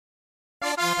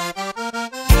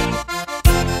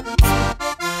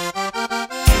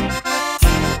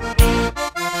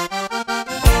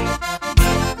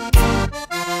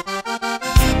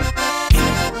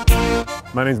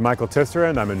name's Michael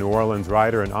Tisserand. I'm a New Orleans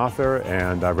writer and author,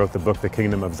 and I wrote the book, The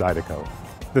Kingdom of Zydeco.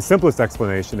 The simplest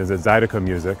explanation is that Zydeco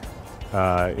music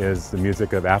is the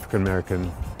music of African-American,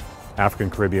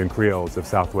 African-Caribbean Creoles of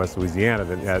Southwest Louisiana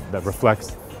that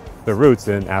reflects the roots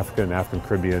in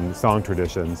African-Caribbean song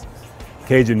traditions.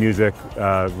 Cajun music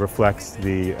reflects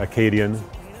the Acadian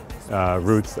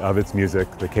roots of its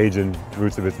music, the Cajun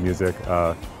roots of its music,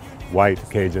 white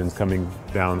Cajuns coming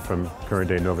down from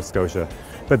current-day Nova Scotia.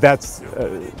 But that's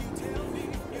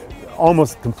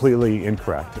almost completely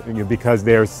incorrect, because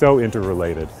they are so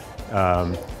interrelated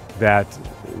that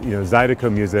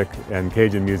Zydeco music and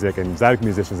Zydeco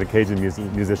musicians and Cajun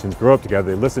musicians grow up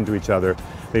together, they listen to each other,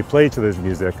 they play each other's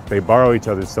music, they borrow each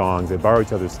other's songs, they borrow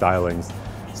each other's stylings.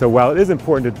 So while it is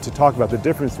important to talk about the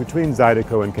difference between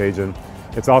Zydeco and Cajun,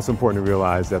 it's also important to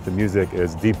realize that the music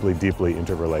is deeply, deeply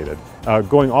interrelated.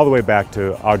 Going all the way back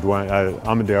to Amadé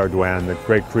Ardouin, the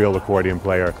great Creole accordion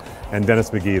player, and Dennis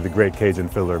McGee, the great Cajun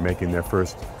fiddler, making their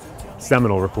first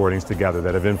seminal recordings together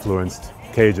that have influenced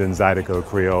Cajun, Zydeco,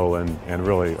 Creole, and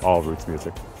really all roots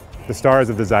music. The stars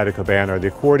of the Zydeco band are the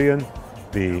accordion,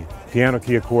 the piano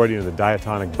key accordion, the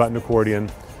diatonic button accordion,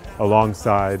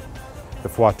 alongside the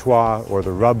fouettoir or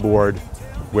the rub board,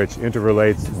 which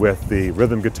interrelates with the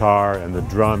rhythm guitar and the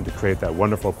drum to create that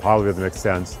wonderful polyrhythmic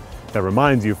sense that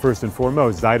reminds you, first and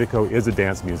foremost, Zydeco is a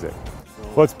dance music.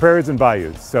 Well, it's prairies and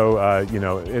bayous, so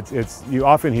you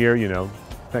often hear,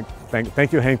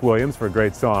 thank you Hank Williams for a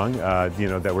great song,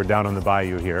 that we're down on the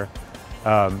bayou here.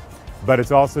 But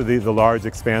it's also the large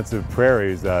expansive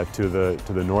prairies to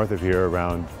the north of here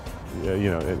around,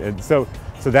 and so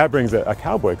that brings a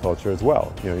cowboy culture as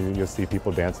well. You'll see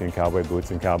people dancing in cowboy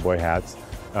boots and cowboy hats.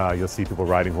 You'll see people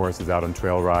riding horses out on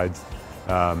trail rides.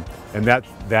 And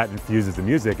that infuses the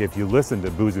music. If you listen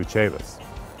to Buzu Chavis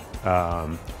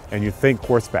and you think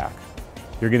horseback,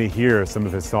 you're going to hear some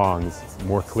of his songs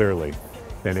more clearly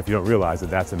than if you don't realize that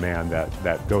that's a man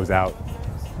that goes out,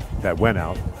 that went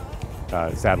out,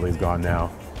 sadly he's gone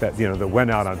now, that went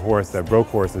out on horse, that broke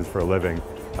horses for a living,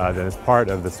 that is part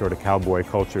of the sort of cowboy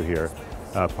culture here,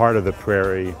 part of the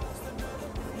prairie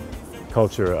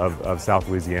culture of South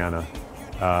Louisiana.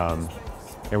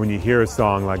 And when you hear a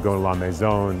song like Go to La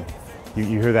Maison, you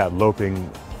hear that loping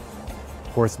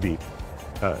horse beat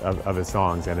of his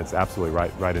songs, and it's absolutely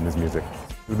right in his music.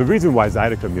 The reason why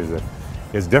Zydeco music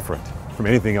is different from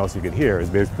anything else you could hear is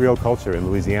because Creole culture in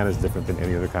Louisiana is different than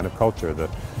any other kind of culture. The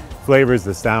flavors,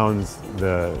 the sounds,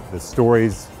 the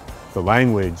stories, the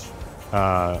language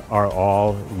are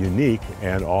all unique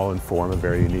and all inform a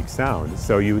very unique sound.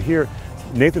 So you hear,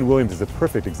 Nathan Williams is a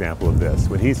perfect example of this.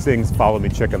 When he sings Follow Me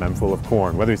Chicken, I'm Full of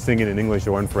Corn, whether he's singing in English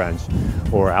or in French,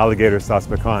 or Alligator Sauce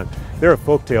Piquant, there are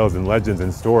folk tales and legends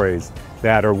and stories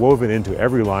that are woven into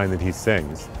every line that he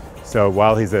sings. So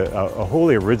while he's a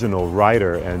wholly original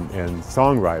writer and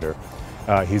songwriter,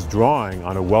 he's drawing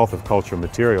on a wealth of cultural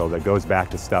material that goes back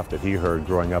to stuff that he heard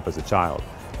growing up as a child.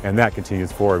 And that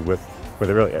continues forward with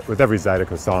every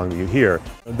Zydeco song that you hear.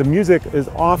 The music is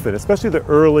often, especially the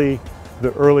early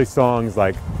songs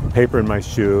like Paper in My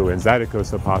Shoe and Zydeco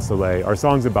So Pas Soleil, are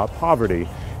songs about poverty,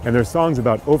 and they're songs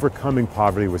about overcoming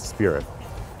poverty with spirit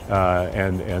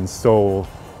and soul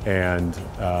and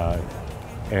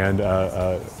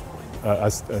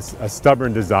a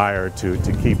stubborn desire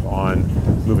to keep on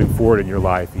moving forward in your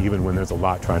life even when there's a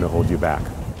lot trying to hold you back.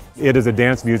 It is a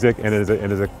dance music, and it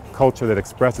is a culture that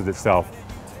expresses itself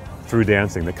through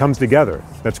dancing, that comes together,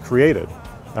 that's created.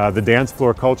 The dance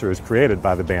floor culture is created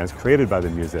by the bands, created by the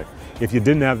music. If you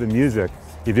didn't have the music,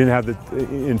 you didn't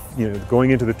have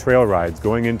going into the trail rides,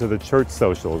 going into the church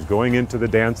socials, going into the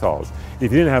dance halls. If you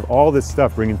didn't have all this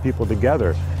stuff bringing people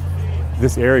together,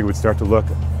 this area would start to look,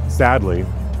 sadly,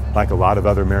 like a lot of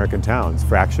other American towns,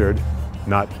 fractured,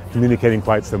 not communicating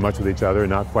quite so much with each other,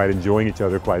 not quite enjoying each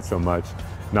other quite so much,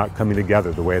 not coming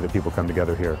together the way that people come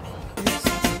together here.